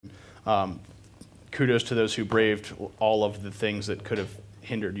Kudos to those who braved all of the things that could have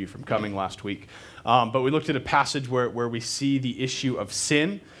hindered you from coming last week. But we looked at a passage where we see the issue of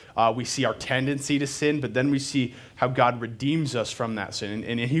sin. We see our tendency to sin, but then we see how God redeems us from that sin.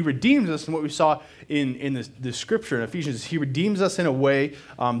 And he redeems us, and what we saw in the scripture in Ephesians is he redeems us in a way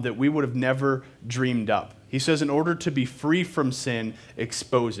that we would have never dreamed up. He says, in order to be free from sin,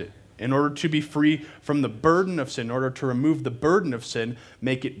 expose it. In order to be free from the burden of sin, in order to remove the burden of sin,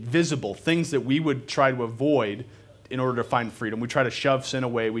 make it visible. Things that we would try to avoid in order to find freedom. We try to shove sin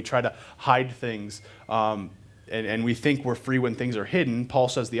away. We try to hide things. And we think we're free when things are hidden. Paul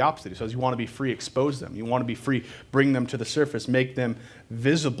says the opposite. He says you want to be free, expose them. You want to be free, bring them to the surface, make them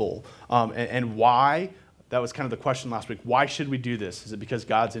visible. And why? That was kind of the question last week. Why should we do this? Is it because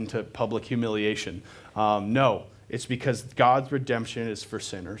God's into public humiliation? No. It's because God's redemption is for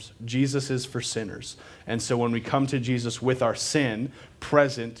sinners. Jesus is for sinners. And so when we come to Jesus with our sin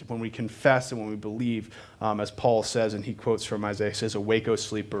present, when we confess and when we believe, as Paul says, and he quotes from Isaiah, he says, "Awake, O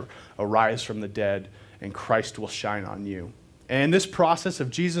sleeper, arise from the dead, and Christ will shine on you." And this process of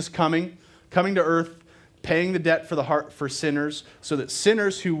Jesus coming to earth, paying the debt for the heart for sinners, so that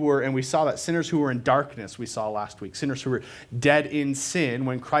sinners who were, and we saw that sinners who were in darkness, we saw last week, sinners who were dead in sin,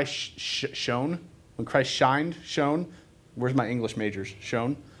 when Christ shone, where's my English majors?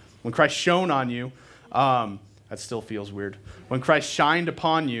 Shone? When Christ shone on you, that still feels weird. When Christ shined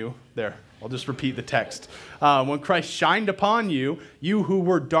upon you, there, I'll just repeat the text. When Christ shined upon you, you who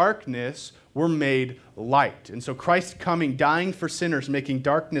were darkness were made light. And so Christ coming, dying for sinners, making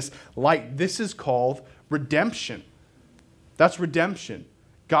darkness light, this is called redemption. That's redemption.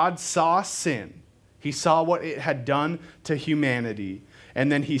 God saw sin. He saw what it had done to humanity. And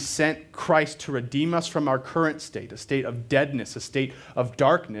then he sent Christ to redeem us from our current state, a state of deadness, a state of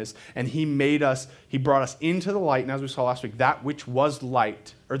darkness. And he brought us into the light. And as we saw last week, that which was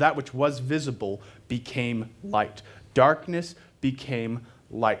light, or that which was visible, became light. Darkness became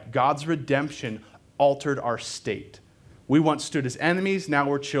light. God's redemption altered our state. We once stood as enemies, now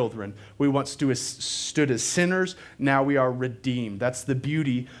we're children. We once stood as sinners, now we are redeemed. That's the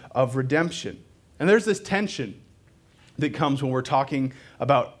beauty of redemption. And there's this tension that comes when we're talking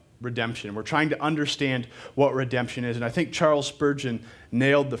about redemption. We're trying to understand what redemption is. And I think Charles Spurgeon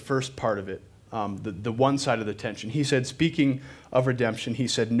nailed the first part of it, the one side of the tension. He said, speaking of redemption, he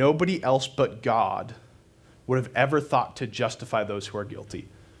said, nobody else but God would have ever thought to justify those who are guilty.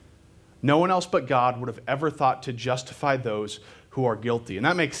 No one else but God would have ever thought to justify those who are guilty. And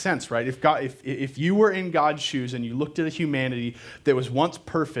that makes sense, right? If you were in God's shoes and you looked at a humanity that was once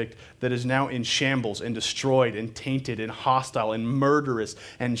perfect, that is now in shambles and destroyed and tainted and hostile and murderous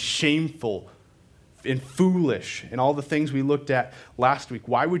and shameful and foolish and all the things we looked at last week,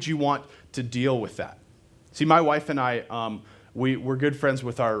 why would you want to deal with that? See, my wife and I, we're good friends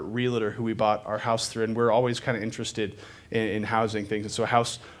with our realtor who we bought our house through, and we're always kind of interested in housing things. And so a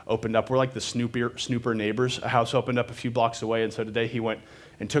house opened up. We're like the snooper neighbors. A house opened up a few blocks away, and so today he went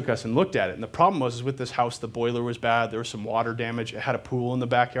and took us and looked at it. And the problem was with this house, the boiler was bad. There was some water damage. It had a pool in the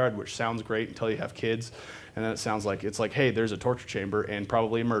backyard, which sounds great until you have kids. And then it's like, hey, there's a torture chamber and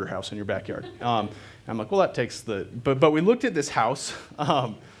probably a murder house in your backyard. I'm like, well, that takes the... But we looked at this house.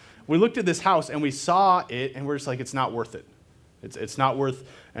 We looked at this house, and we saw it, and we're just like, it's not worth it. It's not worth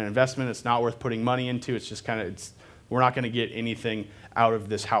an investment. It's not worth putting money into. It's just we're not going to get anything out of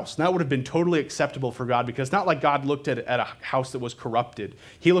this house. And that would have been totally acceptable for God, because it's not like God looked at a house that was corrupted.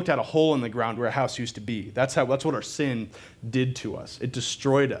 He looked at a hole in the ground where a house used to be. That's what our sin did to us. It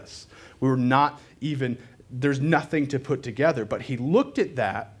destroyed us. We were not even, there's nothing to put together. But he looked at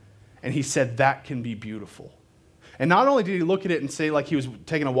that and he said, that can be beautiful. And not only did he look at it and say, like he was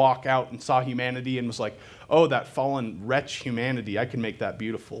taking a walk out and saw humanity and was like, oh, that fallen wretch humanity, I can make that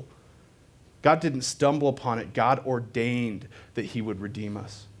beautiful. God didn't stumble upon it. God ordained that he would redeem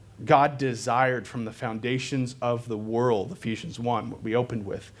us. God desired from the foundations of the world, Ephesians 1, what we opened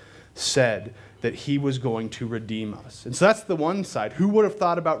with, said that he was going to redeem us. And so that's the one side. Who would have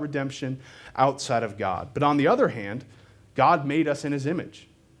thought about redemption outside of God? But on the other hand, God made us in his image.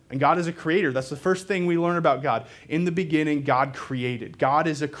 And God is a creator. That's the first thing we learn about God. In the beginning, God created. God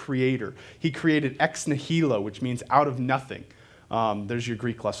is a creator. He created ex nihilo, which means out of nothing. There's your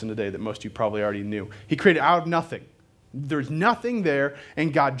Greek lesson today that most of you probably already knew. He created out of nothing. There's nothing there,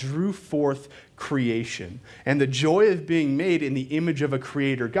 and God drew forth creation. And the joy of being made in the image of a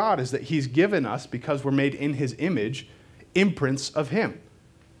creator God is that he's given us, because we're made in his image, imprints of him.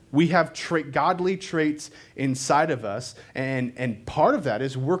 We have godly traits inside of us, and part of that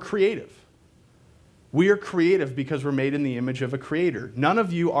is we're creative. We are creative because we're made in the image of a creator. None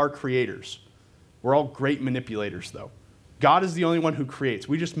of you are creators. We're all great manipulators, though. God is the only one who creates.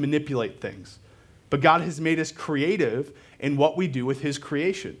 We just manipulate things. But God has made us creative in what we do with his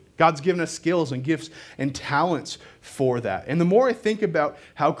creation. God's given us skills and gifts and talents for that. And the more I think about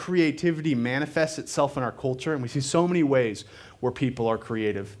how creativity manifests itself in our culture, and we see so many ways where people are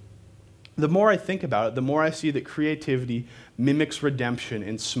creative, the more I think about it, the more I see that creativity mimics redemption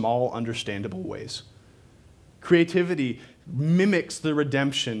in small, understandable ways. Creativity mimics the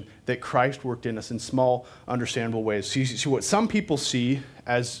redemption that Christ worked in us in small, understandable ways. So you see what some people see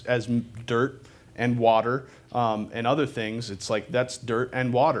as dirt and water and other things, it's like that's dirt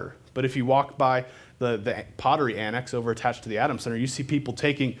and water. But if you walk by the pottery annex over attached to the Adams Center, you see people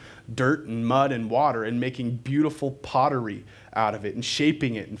taking dirt and mud and water and making beautiful pottery out of it and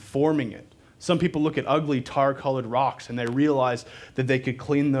shaping it and forming it. Some people look at ugly tar-colored rocks and they realize that they could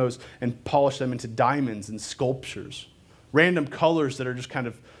clean those and polish them into diamonds and sculptures. Random colors that are just kind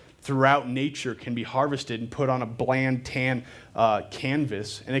of throughout nature can be harvested and put on a bland tan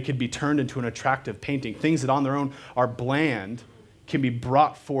canvas, and it could be turned into an attractive painting. Things that on their own are bland can be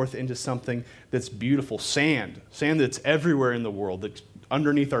brought forth into something that's beautiful. Sand that's everywhere in the world, that's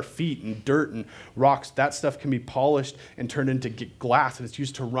underneath our feet, and dirt and rocks, that stuff can be polished and turned into glass, and it's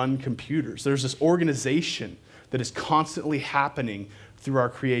used to run computers. There's this organization that is constantly happening through our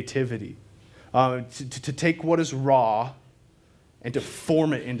creativity. To take what is raw and to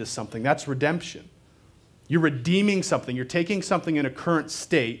form it into something. That's redemption. You're redeeming something. You're taking something in a current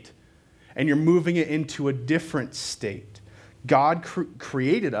state and you're moving it into a different state. God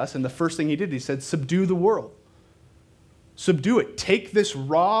created us, and the first thing he did, he said, subdue the world. Subdue it. Take this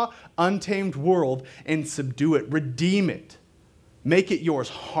raw, untamed world and subdue it. Redeem it. Make it yours.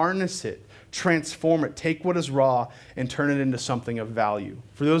 Harness it. Transform it. Take what is raw and turn it into something of value.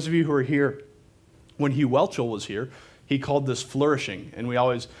 For those of you who are here, when Hugh Welchel was here, he called this flourishing, and we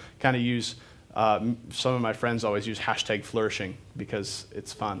always kind of use, some of my friends always use hashtag flourishing because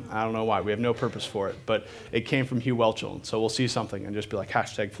it's fun. I don't know why. We have no purpose for it, but it came from Hugh Welchel, so we'll see something and just be like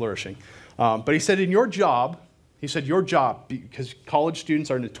hashtag flourishing. But he said your job, because college students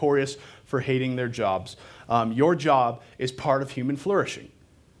are notorious for hating their jobs, your job is part of human flourishing.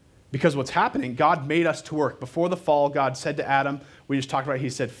 Because what's happening, God made us to work. Before the fall, God said to Adam, we just talked about it, he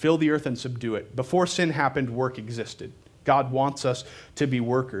said, fill the earth and subdue it. Before sin happened, work existed. God wants us to be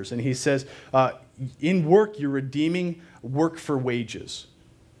workers. And he says, in work, you're redeeming work for wages.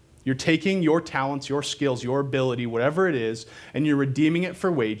 You're taking your talents, your skills, your ability, whatever it is, and you're redeeming it for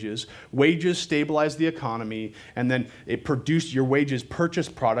wages. Wages stabilize the economy, and then your wages purchase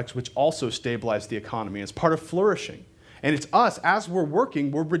products, which also stabilize the economy. It's part of flourishing. And it's us, as we're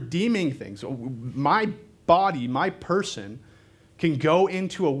working, we're redeeming things. My body, my person, can go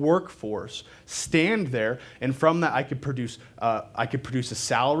into a workforce, stand there, and from that I could produce a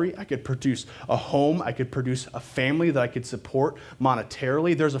salary, I could produce a home, I could produce a family that I could support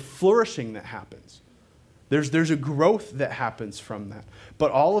monetarily. There's a flourishing that happens. There's a growth that happens from that.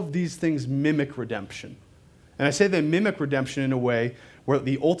 But all of these things mimic redemption. And I say they mimic redemption in a way where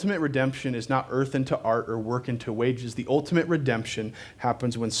the ultimate redemption is not earth into art or work into wages. The ultimate redemption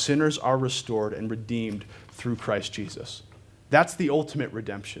happens when sinners are restored and redeemed through Christ Jesus. That's the ultimate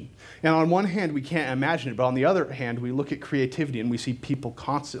redemption. And on one hand, we can't imagine it, but on the other hand, we look at creativity and we see people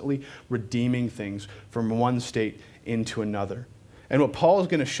constantly redeeming things from one state into another. And what Paul is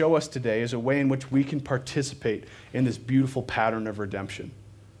going to show us today is a way in which we can participate in this beautiful pattern of redemption.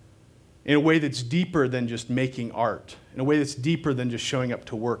 In a way that's deeper than just making art, in a way that's deeper than just showing up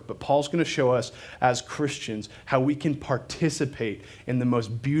to work. But Paul's going to show us as Christians how we can participate in the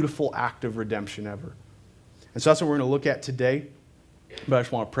most beautiful act of redemption ever. And so that's what we're going to look at today. But I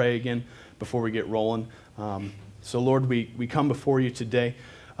just want to pray again before we get rolling. So Lord, we come before you today,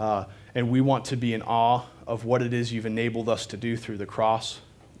 and we want to be in awe of what it is you've enabled us to do through the cross.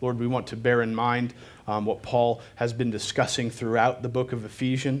 Lord, we want to bear in mind what Paul has been discussing throughout the book of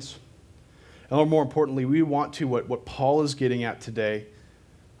Ephesians. And Lord, more importantly, we want to, what Paul is getting at today,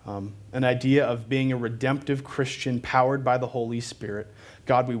 an idea of being a redemptive Christian powered by the Holy Spirit.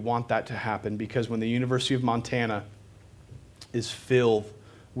 God, we want that to happen because when the University of Montana is filled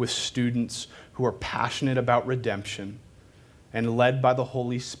with students who are passionate about redemption and led by the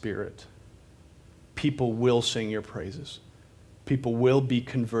Holy Spirit, people will sing your praises. People will be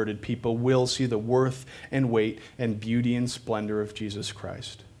converted. People will see the worth and weight and beauty and splendor of Jesus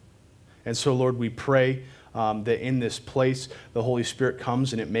Christ. And so, Lord, we pray that in this place, the Holy Spirit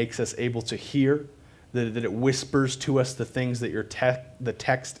comes and it makes us able to hear, that it whispers to us the things that the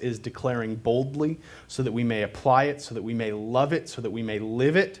text is declaring boldly, so that we may apply it, so that we may love it, so that we may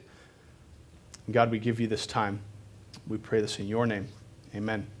live it. And God, we give you this time. We pray this in your name.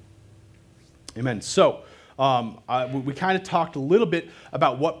 Amen. Amen. So, We kind of talked a little bit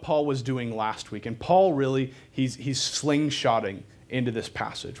about what Paul was doing last week. And Paul really, he's slingshotting into this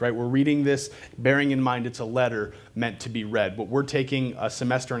passage, right? We're reading this, bearing in mind it's a letter meant to be read. But we're taking a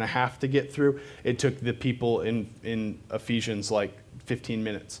semester and a half to get through. It took the people in Ephesians like 15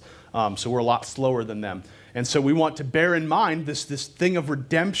 minutes. So we're a lot slower than them. And so we want to bear in mind this thing of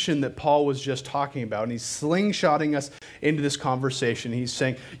redemption that Paul was just talking about. And he's slingshotting us into this conversation. He's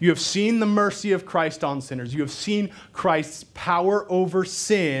saying, you have seen the mercy of Christ on sinners. You have seen Christ's power over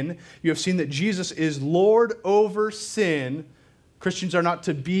sin. You have seen that Jesus is Lord over sin. Christians are not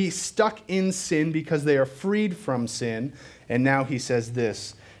to be stuck in sin because they are freed from sin. And now he says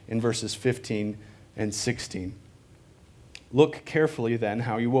this in verses 15 and 16. Look carefully then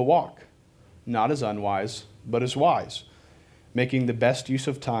how you will walk, not as unwise, but as wise, making the best use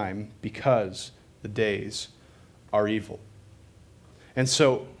of time because the days are evil. And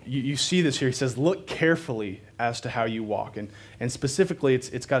so you see this here. He says, look carefully as to how you walk. And specifically,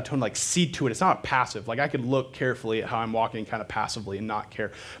 it's got a tone like see to it. It's not passive. Like I could look carefully at how I'm walking kind of passively and not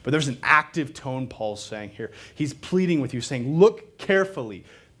care. But there's an active tone Paul's saying here. He's pleading with you, saying, look carefully.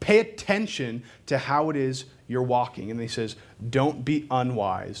 Pay attention to how it is you're walking. And he says, don't be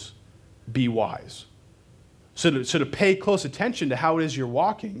unwise, be wise. So to pay close attention to how it is you're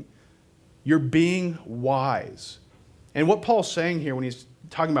walking, you're being wise. And what Paul's saying here when he's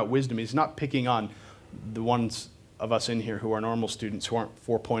talking about wisdom, he's not picking on the ones of us in here who are normal students, who aren't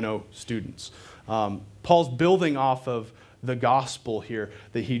 4.0 students. Paul's building off of the gospel here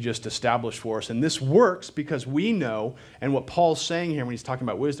that he just established for us. And this works because we know, and what Paul's saying here when he's talking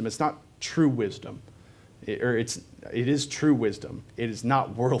about wisdom, it's not true wisdom. It is true wisdom. It is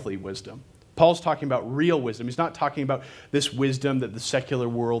not worldly wisdom. Paul's talking about real wisdom. He's not talking about this wisdom that the secular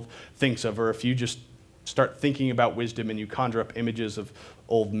world thinks of, or if you just start thinking about wisdom and you conjure up images of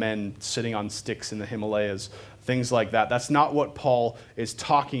old men sitting on sticks in the Himalayas, things like that. That's not what Paul is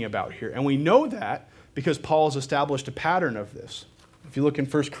talking about here. And we know that because Paul has established a pattern of this. If you look in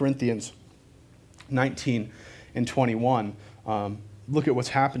 1 Corinthians 19 and 21, look at what's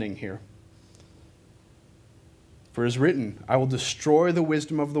happening here. For it is written, I will destroy the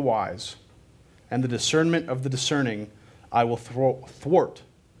wisdom of the wise, and the discernment of the discerning I will thwart.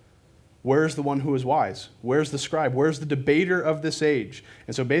 Where's the one who is wise? Where's the scribe? Where's the debater of this age?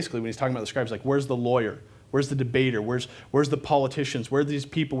 And so basically when he's talking about the scribes, like where's the lawyer? Where's the debater? Where's the politicians? Where are these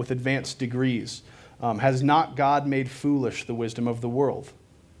people with advanced degrees? Has not God made foolish the wisdom of the world?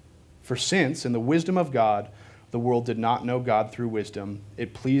 For since in the wisdom of God, the world did not know God through wisdom,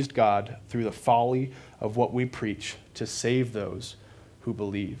 it pleased God through the folly of what we preach to save those who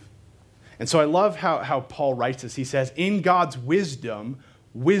believe. And so I love how Paul writes this. He says, in God's wisdom,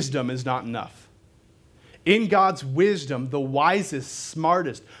 wisdom is not enough. In God's wisdom, the wisest,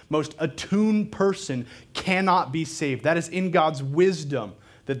 smartest, most attuned person cannot be saved. That is in God's wisdom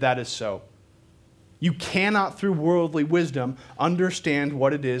that is so. You cannot, through worldly wisdom, understand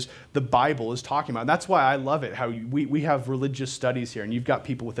what it is the Bible is talking about. And that's why I love it, how we have religious studies here, and you've got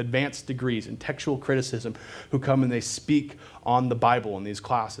people with advanced degrees in textual criticism who come and they speak on the Bible in these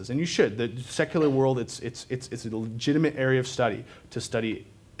classes. And you should. The secular world, it's a legitimate area of study to study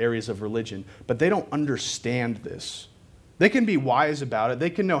areas of religion, but they don't understand this. They can be wise about it.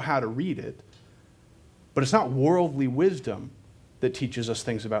 They can know how to read it, but it's not worldly wisdom that teaches us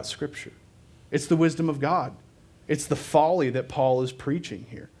things about Scripture. It's the wisdom of God. It's the folly that Paul is preaching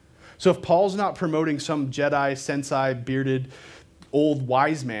here. So if Paul's not promoting some Jedi, sensei, bearded, old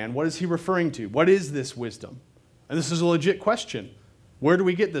wise man, what is he referring to? What is this wisdom? And this is a legit question. Where do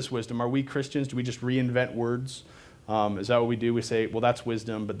we get this wisdom? Are we Christians? Do we just reinvent words? Is that what we do? We say, well, that's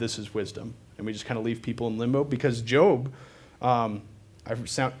wisdom, but this is wisdom. And we just kind of leave people in limbo. Because Job, I'm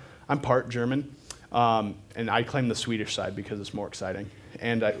part German, and I claim the Swedish side because it's more exciting.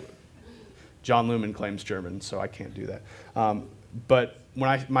 And John Lumen claims German, so I can't do that. But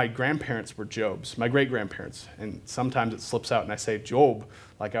when my grandparents were Jobs, my great-grandparents, and sometimes it slips out and I say Job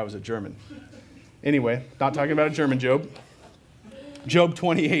like I was a German. Anyway, not talking about a German Job. Job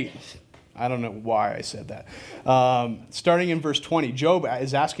 28. I don't know why I said that. Starting in verse 20, Job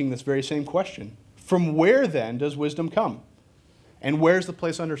is asking this very same question. From where then does wisdom come? And where's the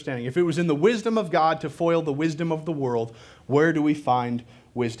place of understanding? If it was in the wisdom of God to foil the wisdom of the world, where do we find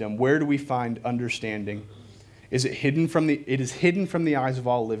wisdom? Where do we find understanding? It is hidden from the eyes of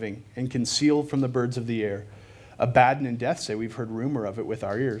all living and concealed from the birds of the air. Abaddon and death say we've heard rumor of it with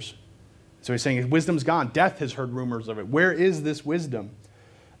our ears. So he's saying wisdom's gone. Death has heard rumors of it. Where is this wisdom?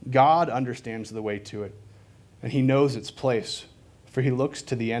 God understands the way to it, and he knows its place, for he looks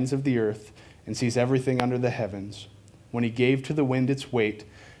to the ends of the earth and sees everything under the heavens. When he gave to the wind its weight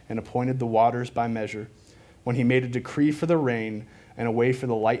and appointed the waters by measure, when he made a decree for the rain and a way for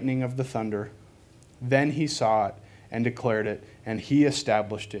the lightning of the thunder. Then he saw it and declared it, and he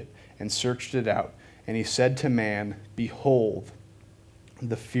established it and searched it out. And he said to man, behold,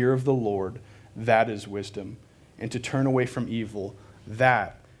 the fear of the Lord, that is wisdom, and to turn away from evil,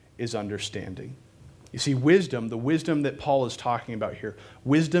 that is understanding. You see, wisdom, the wisdom that Paul is talking about here,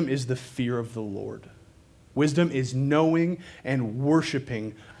 wisdom is the fear of the Lord. Wisdom is knowing and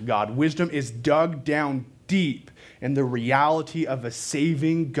worshiping God. Wisdom is dug down deep in the reality of a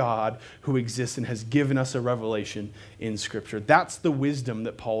saving God who exists and has given us a revelation in Scripture. That's the wisdom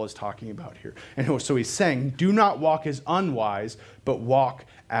that Paul is talking about here. And so he's saying, do not walk as unwise, but walk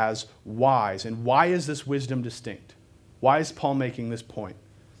as wise. And why is this wisdom distinct? Why is Paul making this point?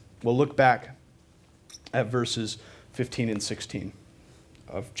 Well, look back at verses 15 and 16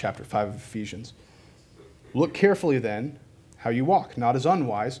 of chapter 5 of Ephesians. Look carefully then how you walk, not as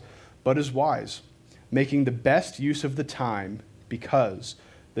unwise, but as wise, making the best use of the time because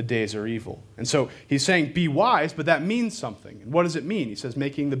the days are evil. And so he's saying be wise, but that means something. And what does it mean? He says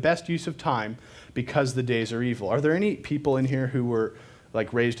making the best use of time because the days are evil. Are there any people in here who were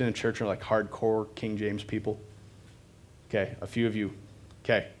like raised in a church or like hardcore King James people? Okay, a few of you.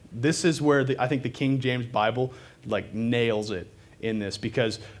 Okay, this is where I think the King James Bible like nails it in this,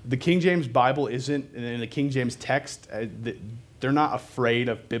 because the King James Bible isn't, in the King James text, they're not afraid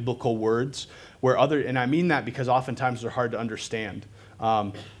of biblical words, and I mean that because oftentimes they're hard to understand.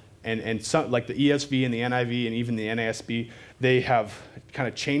 And some, like the ESV and the NIV and even the NASB, they have kind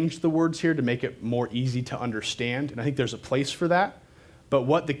of changed the words here to make it more easy to understand, and I think there's a place for that. But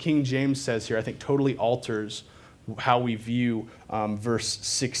what the King James says here, I think, totally alters how we view verse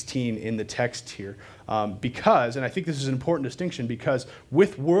 16 in the text here. Because, and I think this is an important distinction, because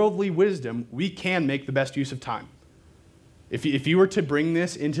with worldly wisdom, we can make the best use of time. If you were to bring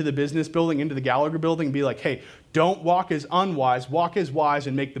this into the business building, into the Gallagher building, and be like, hey, don't walk as unwise, walk as wise,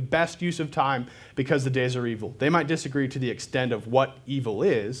 and make the best use of time because the days are evil. They might disagree to the extent of what evil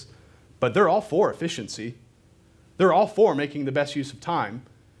is, but they're all for efficiency. They're all for making the best use of time.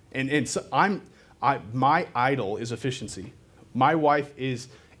 And so my idol is efficiency. My wife is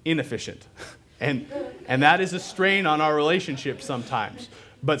inefficient. And that is a strain on our relationship sometimes.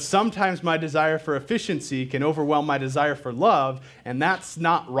 But sometimes my desire for efficiency can overwhelm my desire for love, and that's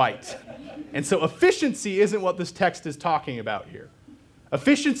not right. And so efficiency isn't what this text is talking about here.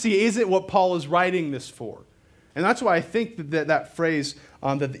 Efficiency isn't what Paul is writing this for. And that's why I think that phrase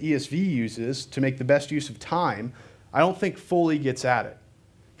that the ESV uses, to make the best use of time, I don't think fully gets at it.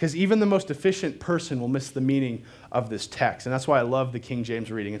 Because even the most efficient person will miss the meaning of this text. And that's why I love the King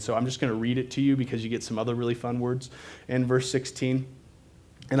James reading. And so I'm just going to read it to you because you get some other really fun words in verse 16.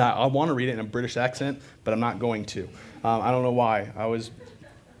 And I want to read it in a British accent, but I'm not going to. I don't know why.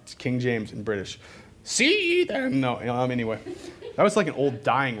 It's King James in British. See then. No, anyway. That was like an old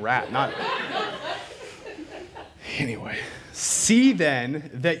dying rat. Anyway. See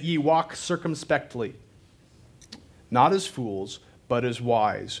then that ye walk circumspectly, not as fools, but as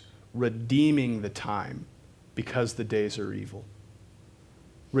wise, redeeming the time because the days are evil.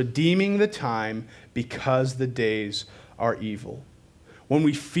 Redeeming the time because the days are evil. When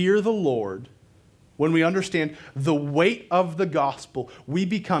we fear the Lord, when we understand the weight of the gospel, we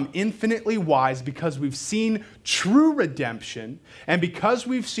become infinitely wise because we've seen true redemption. And because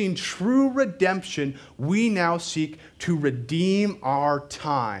we've seen true redemption, we now seek to redeem our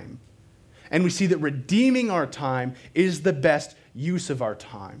time. And we see that redeeming our time is the best use of our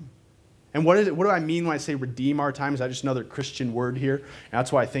time. And what do I mean when I say redeem our time? Is that just another Christian word here? And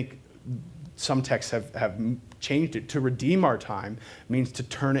that's why I think some texts have changed it. To redeem our time means to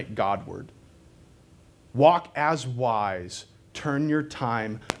turn it Godward. Walk as wise. Turn your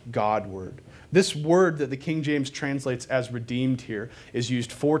time Godward. This word that the King James translates as redeemed here is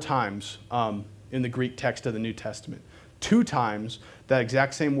used 4 times in the Greek text of the New Testament. 2 times, that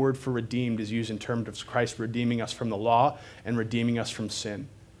exact same word for redeemed is used in terms of Christ redeeming us from the law and redeeming us from sin,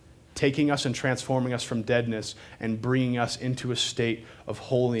 taking us and transforming us from deadness and bringing us into a state of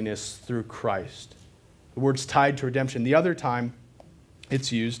holiness through Christ. The word's tied to redemption. The other time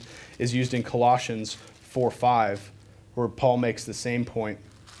it's used is used in Colossians 4:5, where Paul makes the same point,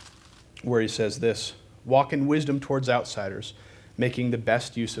 where he says this: walk in wisdom towards outsiders, making the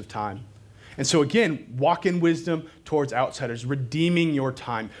best use of time. And so again, walk in wisdom towards outsiders, redeeming your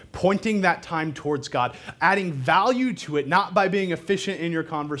time, pointing that time towards God, adding value to it, not by being efficient in your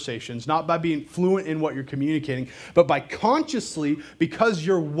conversations, not by being fluent in what you're communicating, but by consciously, because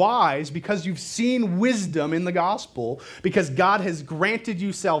you're wise, because you've seen wisdom in the gospel, because God has granted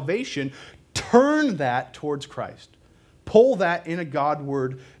you salvation, turn that towards Christ. Pull that in a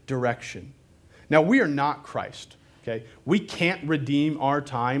Godward direction. Now, we are not Christ. Okay? We can't redeem our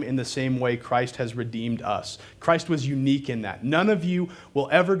time in the same way Christ has redeemed us. Christ was unique in that. None of you will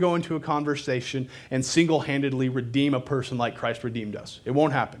ever go into a conversation and single-handedly redeem a person like Christ redeemed us. It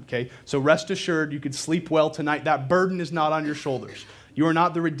won't happen, okay? So rest assured, you could sleep well tonight. That burden is not on your shoulders. You are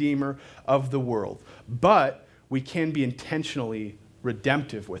not the redeemer of the world. But we can be intentionally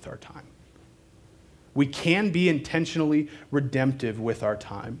redemptive with our time. We can be intentionally redemptive with our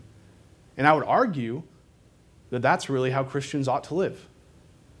time. And I would argue that that's really how Christians ought to live.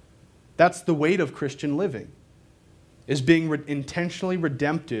 That's the weight of Christian living, is being intentionally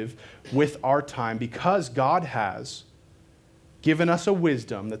redemptive with our time because God has given us a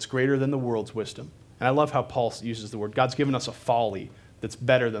wisdom that's greater than the world's wisdom. And I love how Paul uses the word. God's given us a folly that's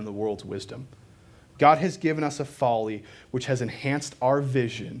better than the world's wisdom. God has given us a folly which has enhanced our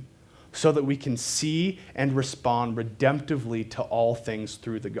vision so that we can see and respond redemptively to all things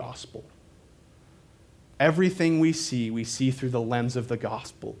through the gospel. Everything we see through the lens of the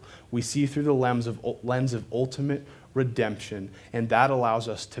gospel. We see through the lens of ultimate redemption, and that allows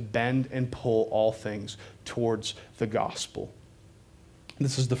us to bend and pull all things towards the gospel.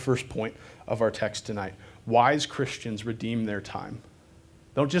 This is the first point of our text tonight. Wise Christians redeem their time.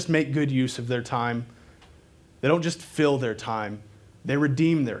 They don't just make good use of their time. They don't just fill their time. They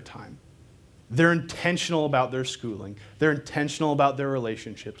redeem their time. They're intentional about their schooling. They're intentional about their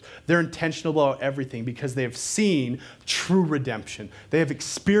relationships. They're intentional about everything because they have seen true redemption. They have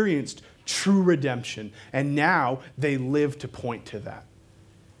experienced true redemption, and now they live to point to that.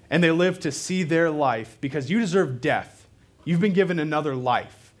 And they live to see their life, because you deserve death. You've been given another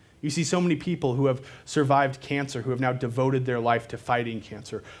life. You see so many people who have survived cancer who have now devoted their life to fighting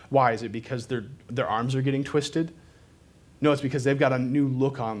cancer. Why? Is it because their arms are getting twisted? No, it's because they've got a new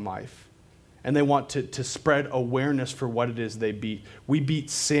look on life. And they want to spread awareness for what it is they beat. We beat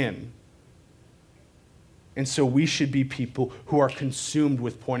sin. And so we should be people who are consumed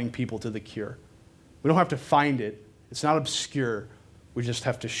with pointing people to the cure. We don't have to find it. It's not obscure. We just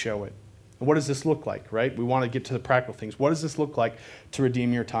have to show it. And what does this look like, right? We want to get to the practical things. What does this look like to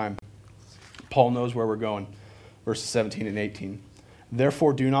redeem your time? Paul knows where we're going. Verses 17 and 18.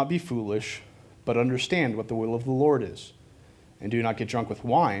 Therefore, do not be foolish, but understand what the will of the Lord is. And do not get drunk with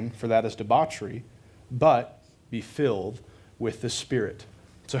wine, for that is debauchery, but be filled with the Spirit.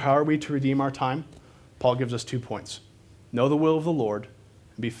 So how are we to redeem our time? Paul gives us 2 points. Know the will of the Lord,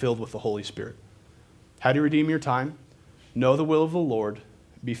 and be filled with the Holy Spirit. How do you redeem your time? Know the will of the Lord,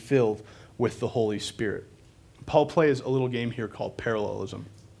 be filled with the Holy Spirit. Paul plays a little game here called parallelism.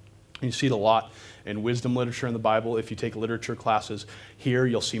 You see it a lot in wisdom literature in the Bible. If you take literature classes here,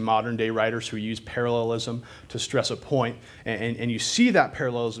 you'll see modern day writers who use parallelism to stress a point. And you see that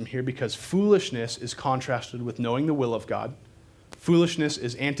parallelism here because foolishness is contrasted with knowing the will of God. Foolishness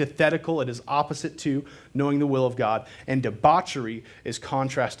is antithetical. It is opposite to knowing the will of God. And debauchery is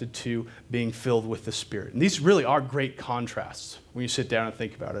contrasted to being filled with the Spirit. And these really are great contrasts when you sit down and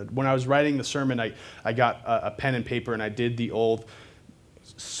think about it. When I was writing the sermon, I got a pen and paper and I did the old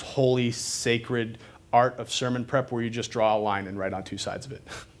holy, sacred art of sermon prep where you just draw a line and write on 2 sides of it.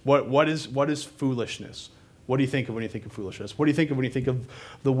 What is foolishness? What do you think of when you think of foolishness? What do you think of when you think of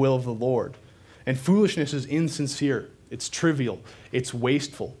the will of the Lord? And foolishness is insincere. It's trivial. It's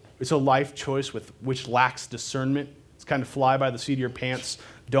wasteful. It's a life choice which lacks discernment. It's kind of fly by the seat of your pants.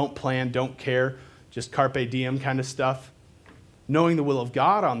 Don't plan, don't care, just carpe diem kind of stuff. Knowing the will of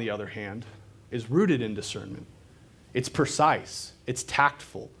God, on the other hand, is rooted in discernment. It's precise. It's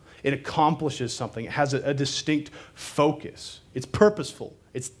tactful. It accomplishes something. It has a distinct focus. It's purposeful.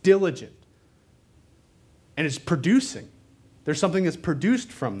 It's diligent. And it's producing. There's something that's produced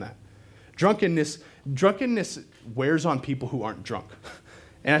from that. Drunkenness wears on people who aren't drunk.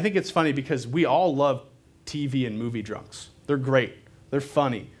 And I think it's funny because we all love TV and movie drunks. They're great. They're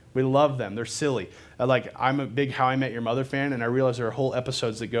funny. We love them. They're silly. I'm a big How I Met Your Mother fan, and I realize there are whole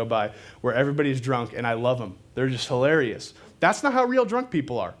episodes that go by where everybody's drunk, and I love them. They're just hilarious. That's not how real drunk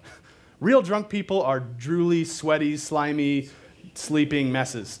people are. Real drunk people are drooly, sweaty, slimy, sleeping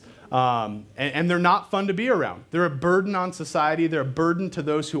messes. And they're not fun to be around. They're a burden on society. They're a burden to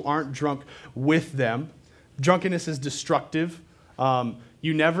those who aren't drunk with them. Drunkenness is destructive.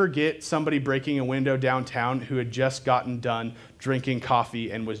 You never get somebody breaking a window downtown who had just gotten done drinking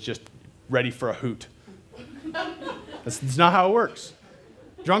coffee and was just ready for a hoot. That's not how it works.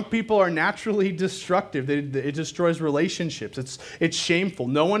 Drunk people are naturally destructive. It destroys relationships. It's shameful.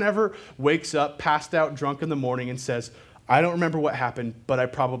 No one ever wakes up passed out drunk in the morning and says, I don't remember what happened, but I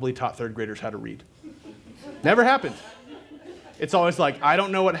probably taught 3rd graders how to read. Never happened. It's always like, I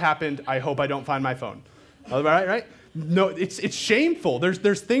don't know what happened. I hope I don't find my phone. Right? no, it's shameful.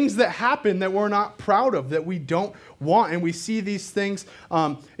 There's things that happen that we're not proud of, that we don't want. And we see these things,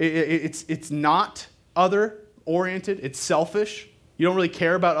 it's not other-oriented. It's selfish. You don't really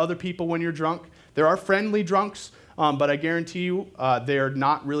care about other people when you're drunk. There are friendly drunks, but I guarantee you they're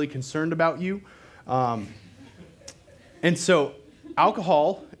not really concerned about you. And so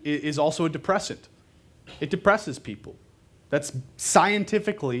alcohol is also a depressant. It depresses people. That's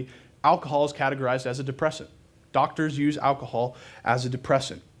scientifically, alcohol is categorized as a depressant. Doctors use alcohol as a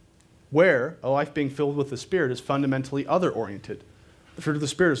depressant, where a life being filled with the Spirit is fundamentally other-oriented. The fruit of the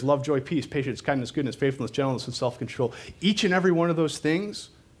Spirit is love, joy, peace, patience, kindness, goodness, faithfulness, gentleness, and self-control. Each and every one of those things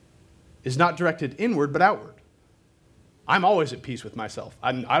is not directed inward, but outward. I'm always at peace with myself.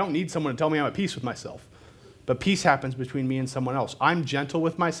 I don't need someone to tell me I'm at peace with myself. But peace happens between me and someone else. I'm gentle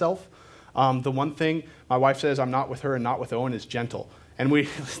with myself. The one thing my wife says I'm not with her and not with Owen is gentle. And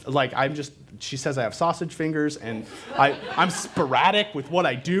she says I have sausage fingers and I'm sporadic with what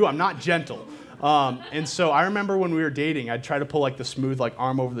I do. I'm not gentle. And so I remember when we were dating, I'd try to pull like the smooth like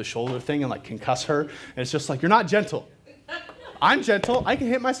arm over the shoulder thing and like concuss her. And it's just like, you're not gentle. I'm gentle. I can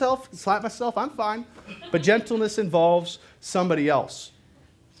hit myself, slap myself. I'm fine. But gentleness involves somebody else.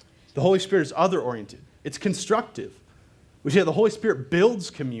 The Holy Spirit is other-oriented. It's constructive. We say the Holy Spirit builds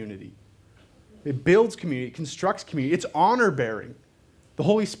community. It builds community. It constructs community. It's honor-bearing. The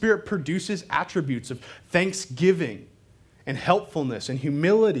Holy Spirit produces attributes of thanksgiving and helpfulness and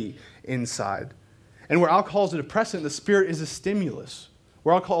humility inside. And where alcohol is a depressant, the Spirit is a stimulus.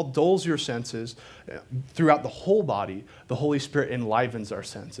 Where alcohol dulls your senses throughout the whole body, the Holy Spirit enlivens our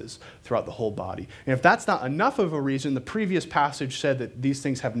senses throughout the whole body. And if that's not enough of a reason, the previous passage said that these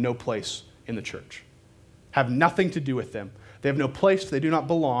things have no place in the church, have nothing to do with them. They have no place, they do not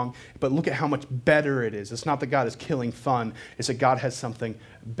belong, but look at how much better it is. It's not that God is killing fun, it's that God has something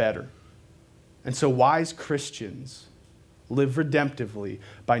better. And so wise Christians live redemptively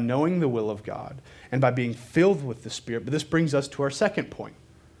by knowing the will of God and by being filled with the Spirit. But this brings us to our second point.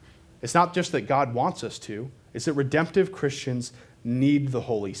 It's not just that God wants us to, it's that redemptive Christians need the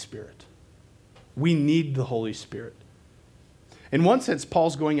Holy Spirit. We need the Holy Spirit. In one sense,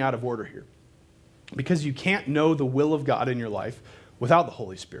 Paul's going out of order here, because you can't know the will of God in your life without the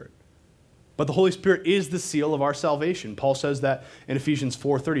Holy Spirit. But the Holy Spirit is the seal of our salvation. Paul says that in Ephesians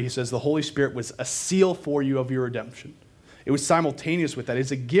 4:30. He says the Holy Spirit was a seal for you of your redemption. It was simultaneous with that. It's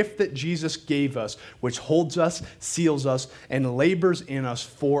a gift that Jesus gave us, which holds us, seals us, and labors in us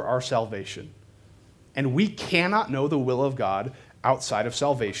for our salvation. And we cannot know the will of God outside of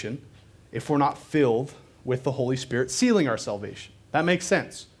salvation if we're not filled with the Holy Spirit sealing our salvation. That makes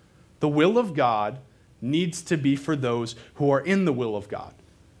sense. The will of God needs to be for those who are in the will of God.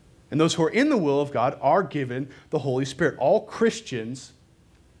 And those who are in the will of God are given the Holy Spirit. All Christians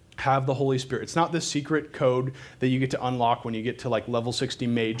have the Holy Spirit. It's not this secret code that you get to unlock when you get to like level 60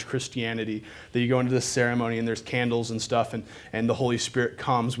 mage Christianity, that you go into this ceremony and there's candles and stuff and the Holy Spirit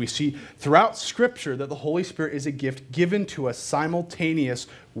comes. We see throughout Scripture that the Holy Spirit is a gift given to us simultaneous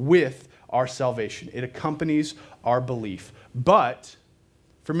with our salvation. It accompanies our belief. But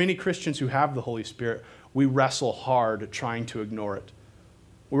for many Christians who have the Holy Spirit, we wrestle hard trying to ignore it.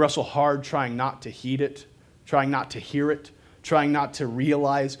 We wrestle hard trying not to heed it, trying not to hear it, trying not to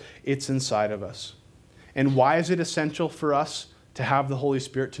realize it's inside of us. And why is it essential for us to have the Holy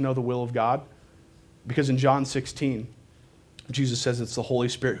Spirit to know the will of God? Because in John 16, Jesus says it's the Holy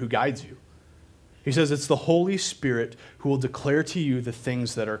Spirit who guides you. He says it's the Holy Spirit who will declare to you the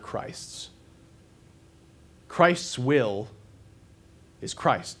things that are Christ's. Christ's will is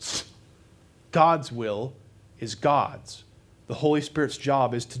Christ's. God's will is God's. The Holy Spirit's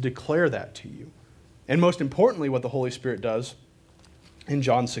job is to declare that to you. And most importantly, what the Holy Spirit does in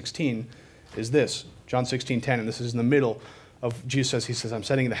John 16 is this. John 16:10, and this is in the middle of Jesus says, I'm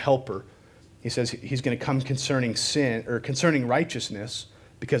sending the helper. He says he's going to come concerning sin or concerning righteousness,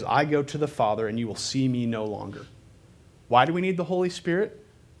 because I go to the Father and you will see me no longer. Why do we need the Holy Spirit?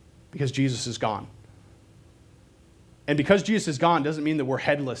 Because Jesus is gone. And because Jesus is gone doesn't mean that we're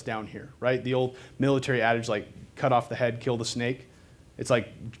headless down here, right? The old military adage, like, cut off the head, kill the snake. It's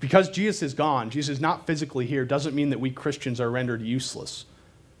like, because Jesus is gone, Jesus is not physically here, doesn't mean that we Christians are rendered useless.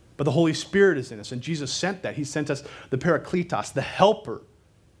 But the Holy Spirit is in us, and Jesus sent that. He sent us the Parakletos, the helper,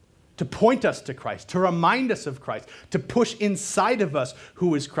 to point us to Christ, to remind us of Christ, to push inside of us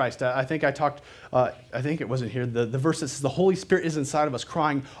who is Christ. I think it wasn't here, the verse that says the Holy Spirit is inside of us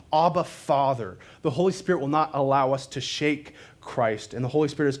crying, Abba, Father. The Holy Spirit will not allow us to shake Christ, and the Holy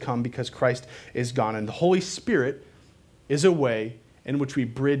Spirit has come because Christ is gone. And the Holy Spirit is a way in which we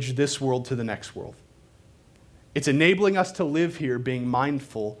bridge this world to the next world. It's enabling us to live here being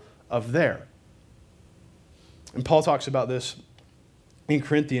mindful of there. And Paul talks about this in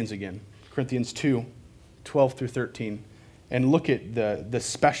Corinthians again, Corinthians 2, 12 through 13. And look at the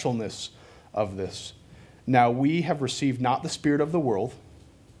specialness of this. Now we have received not the spirit of the world,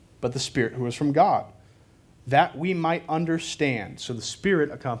 but the Spirit who is from God, that we might understand. So the Spirit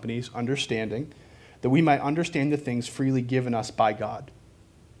accompanies understanding, that we might understand the things freely given us by God.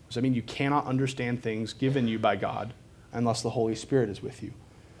 Does that mean you cannot understand things given you by God unless the Holy Spirit is with you?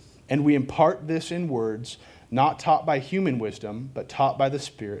 And we impart this in words, not taught by human wisdom, but taught by the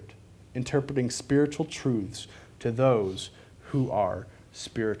Spirit, interpreting spiritual truths to those who are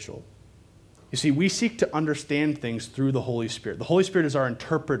spiritual. You see, we seek to understand things through the Holy Spirit. The Holy Spirit is our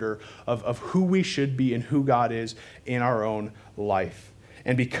interpreter of who we should be and who God is in our own life.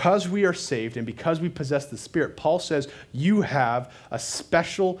 And because we are saved and because we possess the Spirit, Paul says, you have a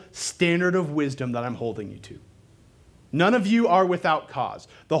special standard of wisdom that I'm holding you to. None of you are without cause.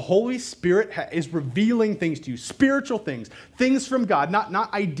 The Holy Spirit is revealing things to you, spiritual things, things from God,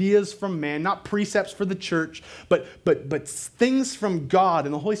 not ideas from man, not precepts for the church, but things from God.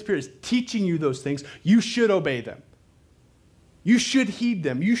 And the Holy Spirit is teaching you those things. You should obey them. You should heed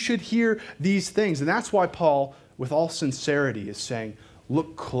them. You should hear these things. And that's why Paul, with all sincerity, is saying,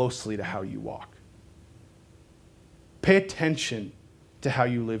 look closely to how you walk. Pay attention to how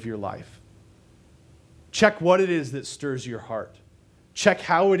you live your life. Check what it is that stirs your heart. Check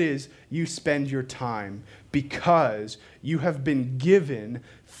how it is you spend your time, because you have been given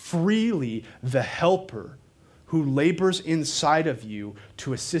freely the helper who labors inside of you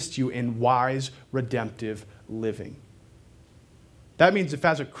to assist you in wise, redemptive living. That means if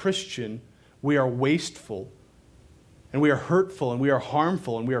as a Christian we are wasteful, and we are hurtful, and we are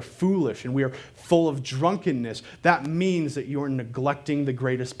harmful, and we are foolish, and we are full of drunkenness, that means that you are neglecting the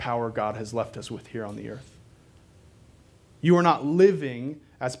greatest power God has left us with here on the earth. You are not living,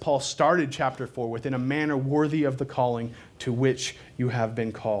 as Paul started chapter 4 with, in a manner worthy of the calling to which you have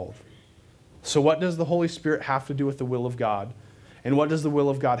been called. So what does the Holy Spirit have to do with the will of God? And what does the will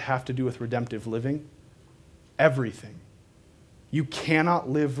of God have to do with redemptive living? Everything. You cannot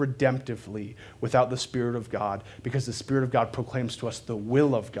live redemptively without the Spirit of God, because the Spirit of God proclaims to us the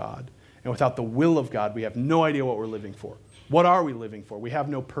will of God. And without the will of God, we have no idea what we're living for. What are we living for? We have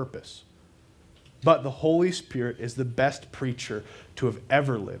no purpose. But the Holy Spirit is the best preacher to have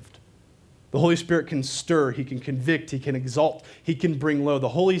ever lived. The Holy Spirit can stir, He can convict, He can exalt, He can bring low. The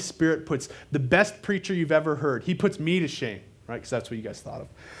Holy Spirit puts the best preacher you've ever heard. He puts me to shame, right? Because that's what you guys thought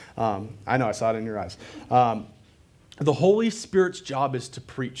of. I know, I saw it in your eyes. The Holy Spirit's job is to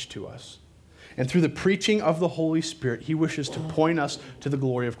preach to us. And through the preaching of the Holy Spirit, He wishes to point us to the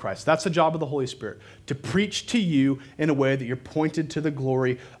glory of Christ. That's the job of the Holy Spirit, to preach to you in a way that you're pointed to the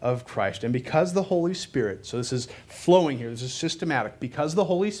glory of Christ. And because the Holy Spirit, so this is flowing here, this is systematic, because the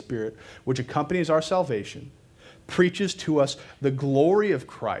Holy Spirit, which accompanies our salvation, preaches to us the glory of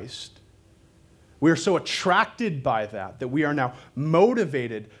Christ, we are so attracted by that we are now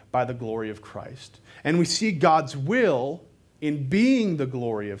motivated by the glory of Christ. And we see God's will in being the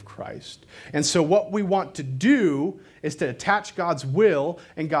glory of Christ. And so what we want to do is to attach God's will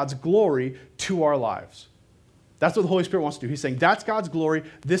and God's glory to our lives. That's what the Holy Spirit wants to do. He's saying, that's God's glory,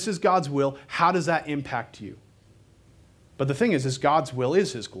 this is God's will, how does that impact you? But the thing is God's will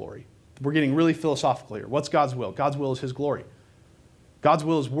is His glory. We're getting really philosophical here. What's God's will? God's will is His glory. God's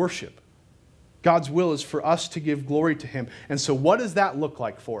will is worship. God's will is for us to give glory to Him. And so what does that look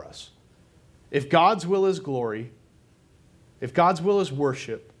like for us? If God's will is glory, if God's will is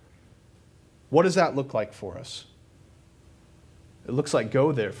worship, what does that look like for us? It looks like,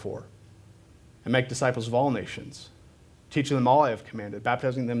 go therefore and make disciples of all nations, teaching them all I have commanded,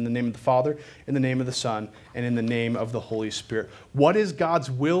 baptizing them in the name of the Father, in the name of the Son, and in the name of the Holy Spirit. What is God's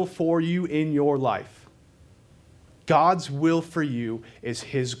will for you in your life? God's will for you is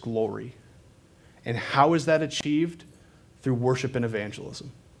His glory. And how is that achieved? Through worship and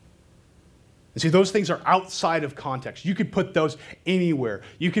evangelism. And see, those things are outside of context. You could put those anywhere.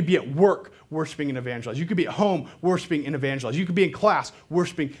 You could be at work worshiping and evangelizing. You could be at home worshiping and evangelizing. You could be in class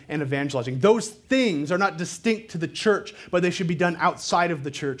worshiping and evangelizing. Those things are not distinct to the church, but they should be done outside of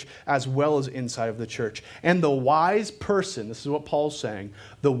the church as well as inside of the church. And the wise person, this is what Paul's saying,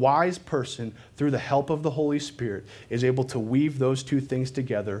 the wise person, through the help of the Holy Spirit, is able to weave those two things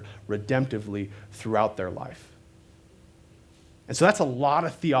together redemptively throughout their life. And so that's a lot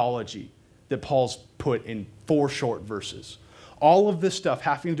of theology that Paul's put in 4 short verses. All of this stuff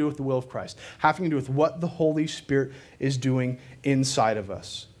having to do with the will of Christ, having to do with what the Holy Spirit is doing inside of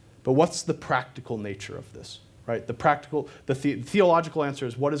us. But what's the practical nature of this, right? The theological answer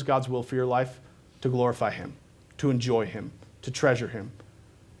is, what is God's will for your life? To glorify Him, to enjoy Him, to treasure Him.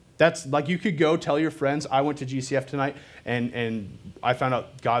 That's like, you could go tell your friends, I went to GCF tonight and I found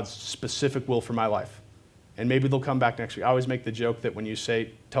out God's specific will for my life. And maybe they'll come back next week. I always make the joke that when you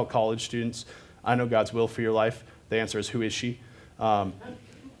tell college students, I know God's will for your life, the answer is, who is she? That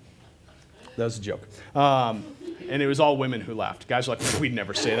was a joke. And it was all women who laughed. Guys are like, we'd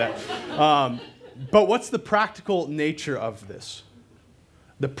never say that. But what's the practical nature of this?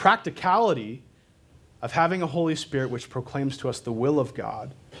 The practicality of having a Holy Spirit which proclaims to us the will of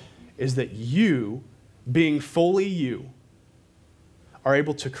God is that you, being fully you, are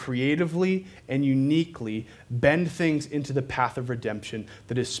able to creatively and uniquely bend things into the path of redemption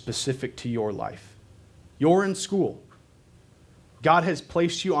that is specific to your life. You're in school. God has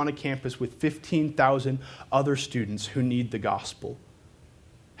placed you on a campus with 15,000 other students who need the gospel.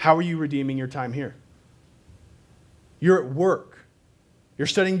 How are you redeeming your time here? You're at work. You're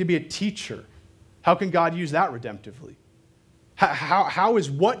studying to be a teacher. How can God use that redemptively? How is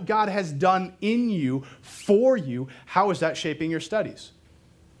what God has done in you, for you, how is that shaping your studies?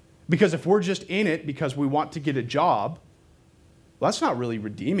 Because if we're just in it because we want to get a job, well, that's not really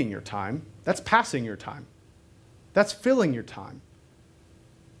redeeming your time. That's passing your time. That's filling your time.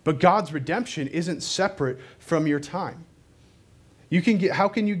 But God's redemption isn't separate from your time. How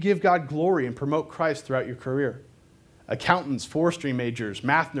can you give God glory and promote Christ throughout your career? Accountants, forestry majors,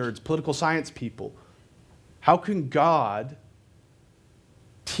 math nerds, political science people. How can God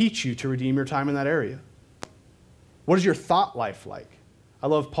teach you to redeem your time in that area? What is your thought life like? I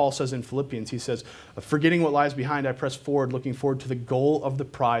love Paul says in Philippians, he says, forgetting what lies behind, I press forward, looking forward to the goal of the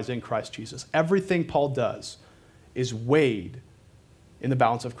prize in Christ Jesus. Everything Paul does is weighed in the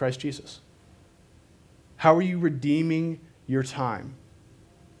balance of Christ Jesus. How are you redeeming your time?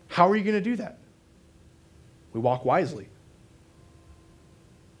 How are you going to do that? We walk wisely.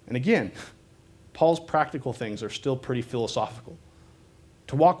 And again, Paul's practical things are still pretty philosophical.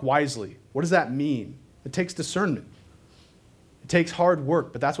 To walk wisely, what does that mean? It takes discernment. It takes hard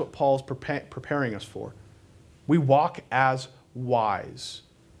work, but that's what Paul's preparing us for. We walk as wise.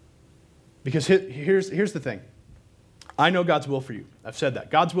 Because here's the thing. I know God's will for you. I've said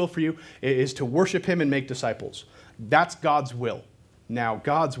that. God's will for you is to worship him and make disciples. That's God's will. Now,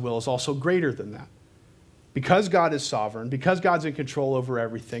 God's will is also greater than that. Because God is sovereign, because God's in control over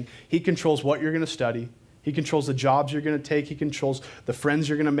everything, he controls what you're going to study. He controls the jobs you're going to take. He controls the friends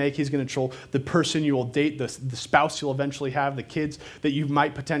you're going to make. He's going to control the person you will date, the spouse you'll eventually have, the kids that you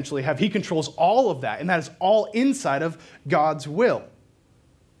might potentially have. He controls all of that, and that is all inside of God's will.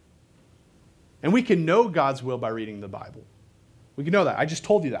 And we can know God's will by reading the Bible. We can know that. I just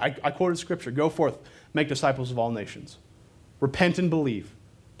told you that. I quoted Scripture. Go forth, make disciples of all nations. Repent and believe.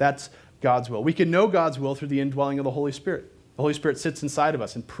 That's God's will. We can know God's will through the indwelling of the Holy Spirit. The Holy Spirit sits inside of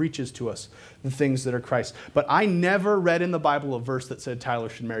us and preaches to us the things that are Christ. But I never read in the Bible a verse that said Tyler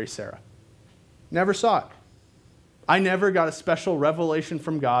should marry Sarah. Never saw it. I never got a special revelation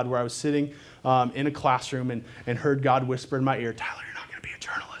from God where I was sitting in a classroom and heard God whisper in my ear, Tyler, you're not going to be a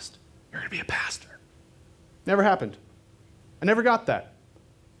journalist. You're going to be a pastor. Never happened. I never got that.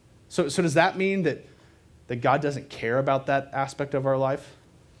 So does that mean that God doesn't care about that aspect of our life?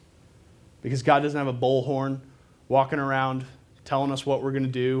 Because God doesn't have a bullhorn walking around telling us what we're going to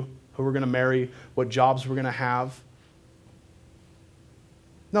do, who we're going to marry, what jobs we're going to have?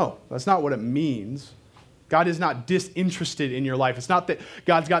 No, that's not what it means. God is not disinterested in your life. It's not that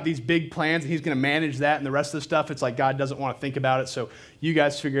God's got these big plans and he's going to manage that and the rest of the stuff. It's like God doesn't want to think about it, so you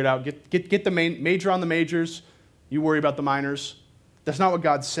guys figure it out. Get the major on the majors. You worry about the minors. That's not what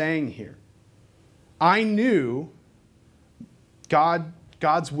God's saying here. I knew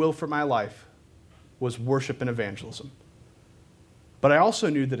God's will for my life was worship and evangelism. But I also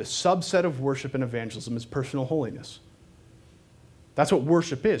knew that a subset of worship and evangelism is personal holiness. That's what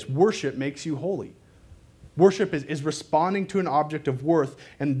worship is. Worship makes you holy. Worship is responding to an object of worth,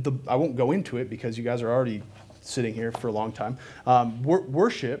 and I won't go into it because you guys are already sitting here for a long time.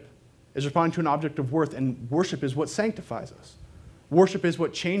 Worship is responding to an object of worth, and worship is what sanctifies us. Worship is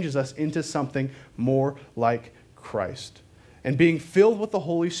what changes us into something more like Christ. And being filled with the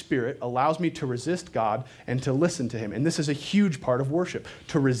Holy Spirit allows me to resist God and to listen to him. And this is a huge part of worship.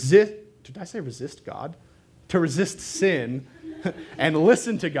 To resist, did I say resist God? To resist sin and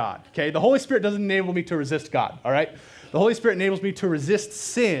listen to God, okay? The Holy Spirit doesn't enable me to resist God, all right? The Holy Spirit enables me to resist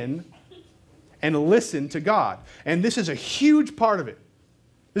sin and listen to God. And this is a huge part of it.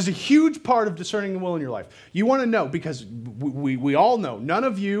 This is a huge part of discerning the will in your life. You want to know, because we all know, none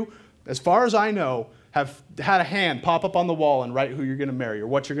of you, as far as I know, have had a hand pop up on the wall and write who you're going to marry or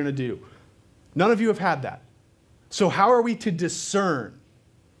what you're going to do. None of you have had that. So how are we to discern?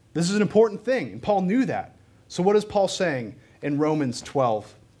 This is an important thing, and Paul knew that. So what is Paul saying in Romans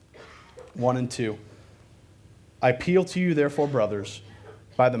 12? 1 and 2. I appeal to you, therefore, brothers,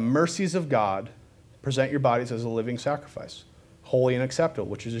 by the mercies of God, present your bodies as a living sacrifice, holy and acceptable,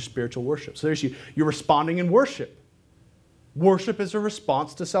 which is your spiritual worship. So there's you. You're responding in worship. Worship is a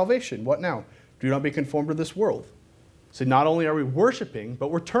response to salvation. What now? Do not be conformed to this world. So not only are we worshiping,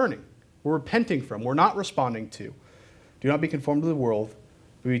 but we're turning. We're repenting from. We're not responding to. Do not be conformed to the world,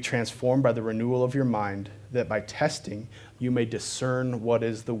 but be transformed by the renewal of your mind, that by testing you may discern what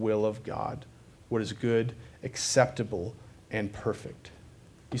is the will of God, what is good, acceptable, and perfect.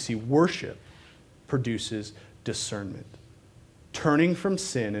 You see, worship produces discernment. Turning from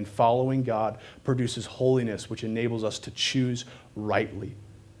sin and following God produces holiness, which enables us to choose rightly.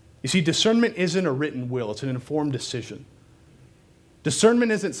 You see, discernment isn't a written will, it's an informed decision.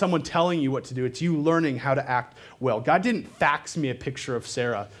 Discernment isn't someone telling you what to do, it's you learning how to act well. God didn't fax me a picture of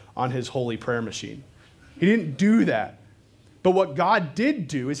Sarah on his holy prayer machine. He didn't do that. But what God did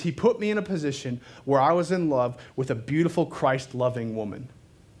do is he put me in a position where I was in love with a beautiful Christ-loving woman.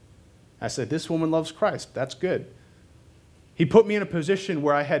 I said, this woman loves Christ. That's good. He put me in a position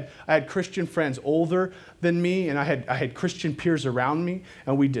where I had Christian friends older than me, and I had Christian peers around me,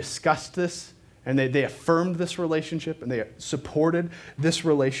 and we discussed this, and they affirmed this relationship, and they supported this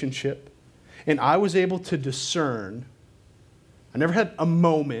relationship. And I was able to discern. I never had a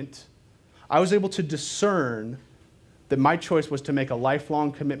moment. I was able to discern that my choice was to make a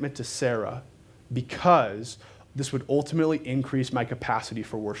lifelong commitment to Sarah because this would ultimately increase my capacity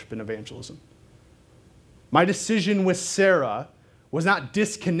for worship and evangelism. My decision with Sarah was not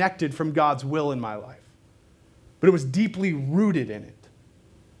disconnected from God's will in my life, but it was deeply rooted in it.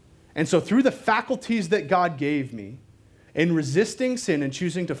 And so through the faculties that God gave me, in resisting sin and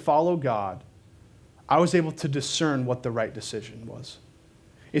choosing to follow God, I was able to discern what the right decision was.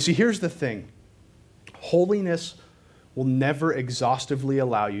 You see, here's the thing. Holiness will never exhaustively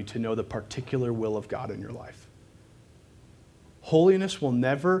allow you to know the particular will of God in your life. Holiness will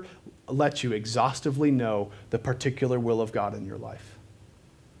never let you exhaustively know the particular will of God in your life.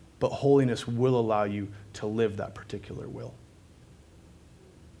 But holiness will allow you to live that particular will.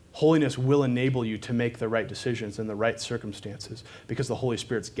 Holiness will enable you to make the right decisions in the right circumstances because the Holy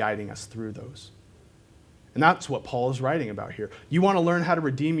Spirit's guiding us through those. And that's what Paul is writing about here. You want to learn how to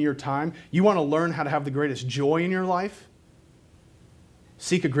redeem your time? You want to learn how to have the greatest joy in your life?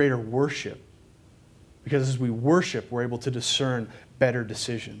 Seek a greater worship. Because as we worship, we're able to discern better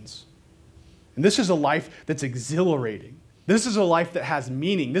decisions. And this is a life that's exhilarating. This is a life that has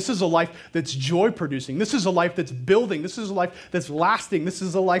meaning. This is a life that's joy-producing. This is a life that's building. This is a life that's lasting. This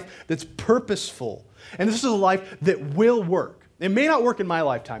is a life that's purposeful. And this is a life that will work. It may not work in my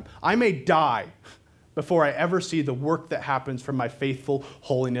lifetime. I may die before I ever see the work that happens from my faithful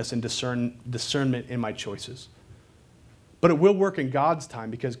holiness and discernment in my choices. But it will work in God's time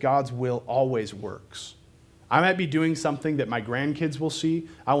because God's will always works. I might be doing something that my grandkids will see.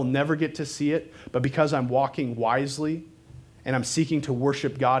 I will never get to see it, but because I'm walking wisely and I'm seeking to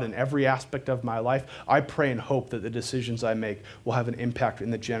worship God in every aspect of my life, I pray and hope that the decisions I make will have an impact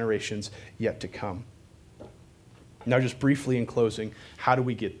in the generations yet to come. Now, just briefly in closing, how do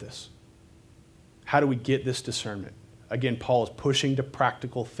we get this? How do we get this discernment? Again, Paul is pushing to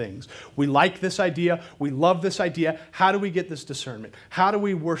practical things. We like this idea. We love this idea. How do we get this discernment? How do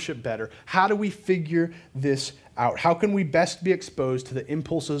we worship better? How do we figure this out? How can we best be exposed to the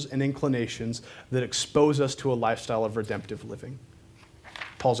impulses and inclinations that expose us to a lifestyle of redemptive living?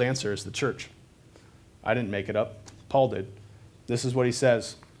 Paul's answer is the church. I didn't make it up. Paul did. This is what he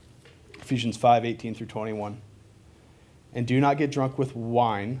says. Ephesians 5:18 through 21. And do not get drunk with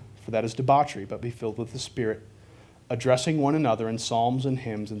wine, for that is debauchery, but be filled with the Spirit, addressing one another in psalms and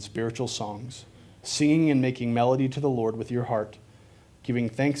hymns and spiritual songs, singing and making melody to the Lord with your heart, giving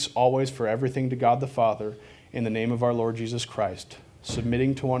thanks always for everything to God the Father in the name of our Lord Jesus Christ,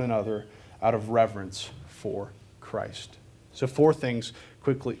 submitting to one another out of reverence for Christ. So four things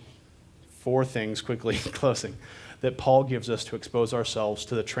quickly in closing that Paul gives us to expose ourselves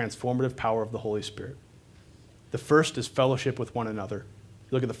to the transformative power of the Holy Spirit. The first is fellowship with one another.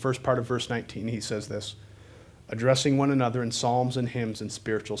 Look at the first part of verse 19. He says this, addressing one another in psalms and hymns and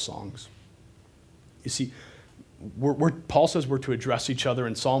spiritual songs. You see, Paul says we're to address each other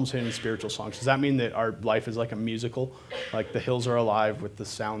in psalms, hymns, and spiritual songs. Does that mean that our life is like a musical? Like the hills are alive with the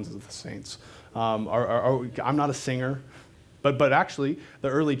sounds of the saints? I'm not a singer, but actually the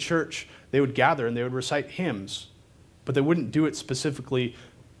early church, they would gather and they would recite hymns, but they wouldn't do it specifically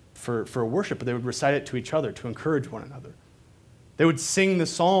for worship, but they would recite it to each other to encourage one another. They would sing the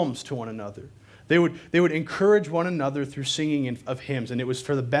psalms to one another. They would encourage one another through singing of hymns, and it was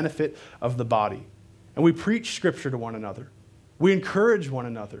for the benefit of the body. And we preach Scripture to one another. We encourage one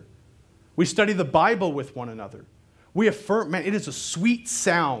another. We study the Bible with one another. We affirm, man, it is a sweet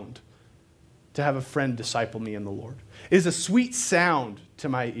sound to have a friend disciple me in the Lord. It is a sweet sound to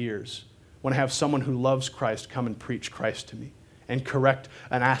my ears when I have someone who loves Christ come and preach Christ to me and correct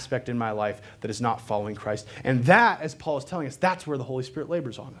an aspect in my life that is not following Christ. And that, as Paul is telling us, that's where the Holy Spirit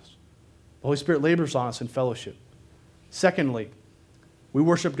labors on us. The Holy Spirit labors on us in fellowship. Secondly, we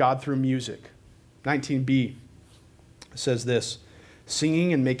worship God through music. 19b says this,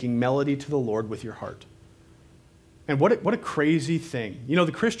 singing and making melody to the Lord with your heart. And what a crazy thing. You know,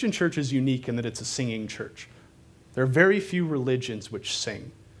 the Christian church is unique in that it's a singing church. There are very few religions which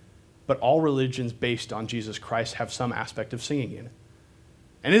sing, but all religions based on Jesus Christ have some aspect of singing in it.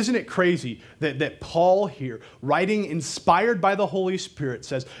 And isn't it crazy that Paul here, writing inspired by the Holy Spirit,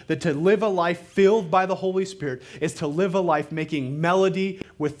 says that to live a life filled by the Holy Spirit is to live a life making melody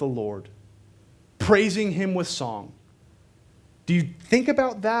with the Lord, praising Him with song. Do you think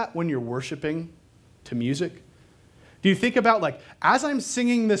about that when you're worshiping to music? Do you think about, like, as I'm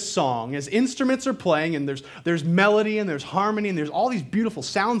singing this song, as instruments are playing and there's melody and there's harmony and there's all these beautiful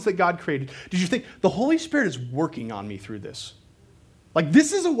sounds that God created, did you think the Holy Spirit is working on me through this? Like,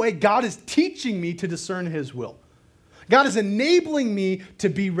 this is a way God is teaching me to discern His will. God is enabling me to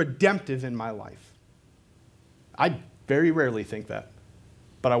be redemptive in my life. I very rarely think that,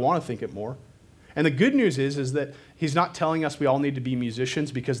 but I want to think it more. And the good news is that He's not telling us we all need to be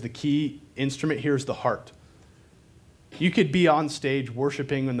musicians, because the key instrument here is the heart. You could be on stage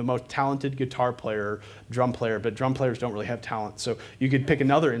worshiping with the most talented guitar player, drum player, but drum players don't really have talent, so you could pick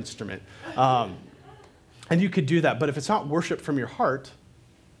another instrument. And you could do that, but if it's not worship from your heart,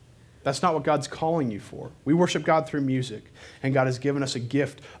 that's not what God's calling you for. We worship God through music, and God has given us a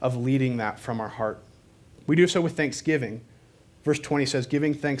gift of leading that from our heart. We do so with thanksgiving. Verse 20 says,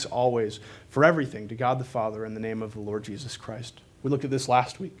 giving thanks always for everything to God the Father in the name of the Lord Jesus Christ. We looked at this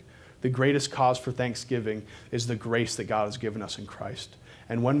last week. The greatest cause for thanksgiving is the grace that God has given us in Christ.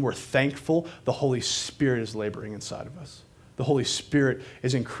 And when we're thankful, the Holy Spirit is laboring inside of us. The Holy Spirit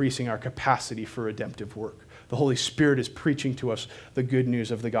is increasing our capacity for redemptive work. The Holy Spirit is preaching to us the good news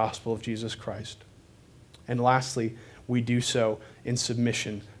of the gospel of Jesus Christ. And lastly, we do so in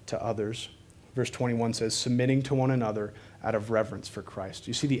submission to others. Verse 21 says, submitting to one another out of reverence for Christ.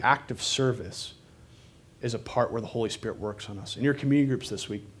 You see, the act of service is a part where the Holy Spirit works on us. In your community groups this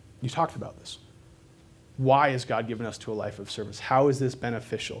week, you talked about this. Why has God given us to a life of service? How is this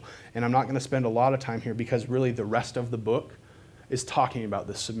beneficial? And I'm not going to spend a lot of time here, because really the rest of the book is talking about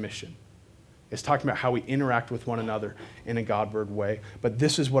this submission. It's talking about how we interact with one another in a God-word way. But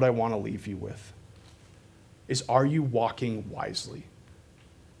this is what I want to leave you with, is, are you walking wisely?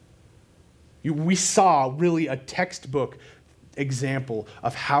 We saw really a textbook example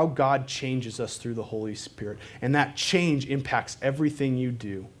of how God changes us through the Holy Spirit. And that change impacts everything you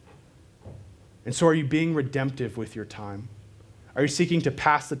do. And so are you being redemptive with your time? Are you seeking to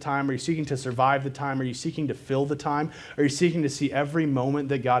pass the time? Are you seeking to survive the time? Are you seeking to fill the time? Are you seeking to see every moment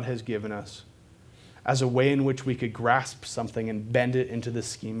that God has given us as a way in which we could grasp something and bend it into the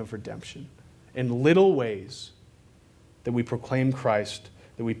scheme of redemption? In little ways that we proclaim Christ,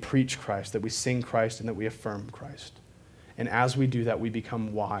 that we preach Christ, that we sing Christ, and that we affirm Christ. And as we do that, we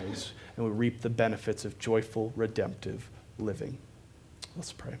become wise and we reap the benefits of joyful, redemptive living.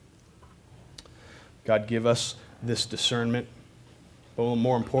 Let's pray. God, give us this discernment. But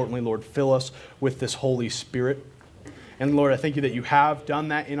more importantly, Lord, fill us with this Holy Spirit. And Lord, I thank you that you have done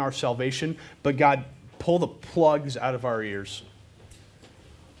that in our salvation. But God, pull the plugs out of our ears.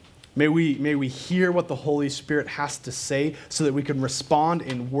 May we hear what the Holy Spirit has to say so that we can respond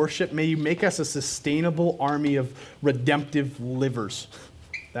in worship. May you make us a sustainable army of redemptive livers.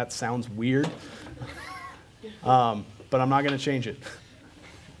 That sounds weird, but I'm not going to change it.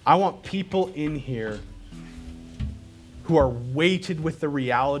 I want people in here who are weighted with the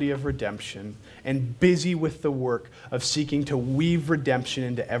reality of redemption and busy with the work of seeking to weave redemption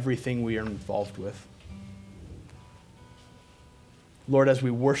into everything we are involved with. Lord, as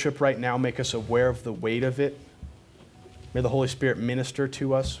we worship right now, make us aware of the weight of it. May the Holy Spirit minister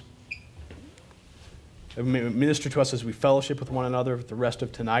to us. May it minister to us as we fellowship with one another the rest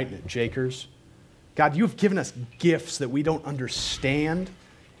of tonight and at Jakers. God, you have given us gifts that we don't understand,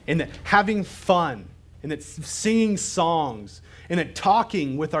 and that having fun, and that singing songs, and that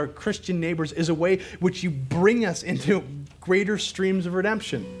talking with our Christian neighbors is a way which you bring us into greater streams of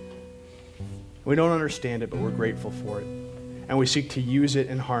redemption. We don't understand it, but we're grateful for it. And we seek to use it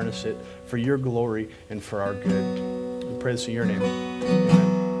and harness it for your glory and for our good. We pray this in your name. Amen.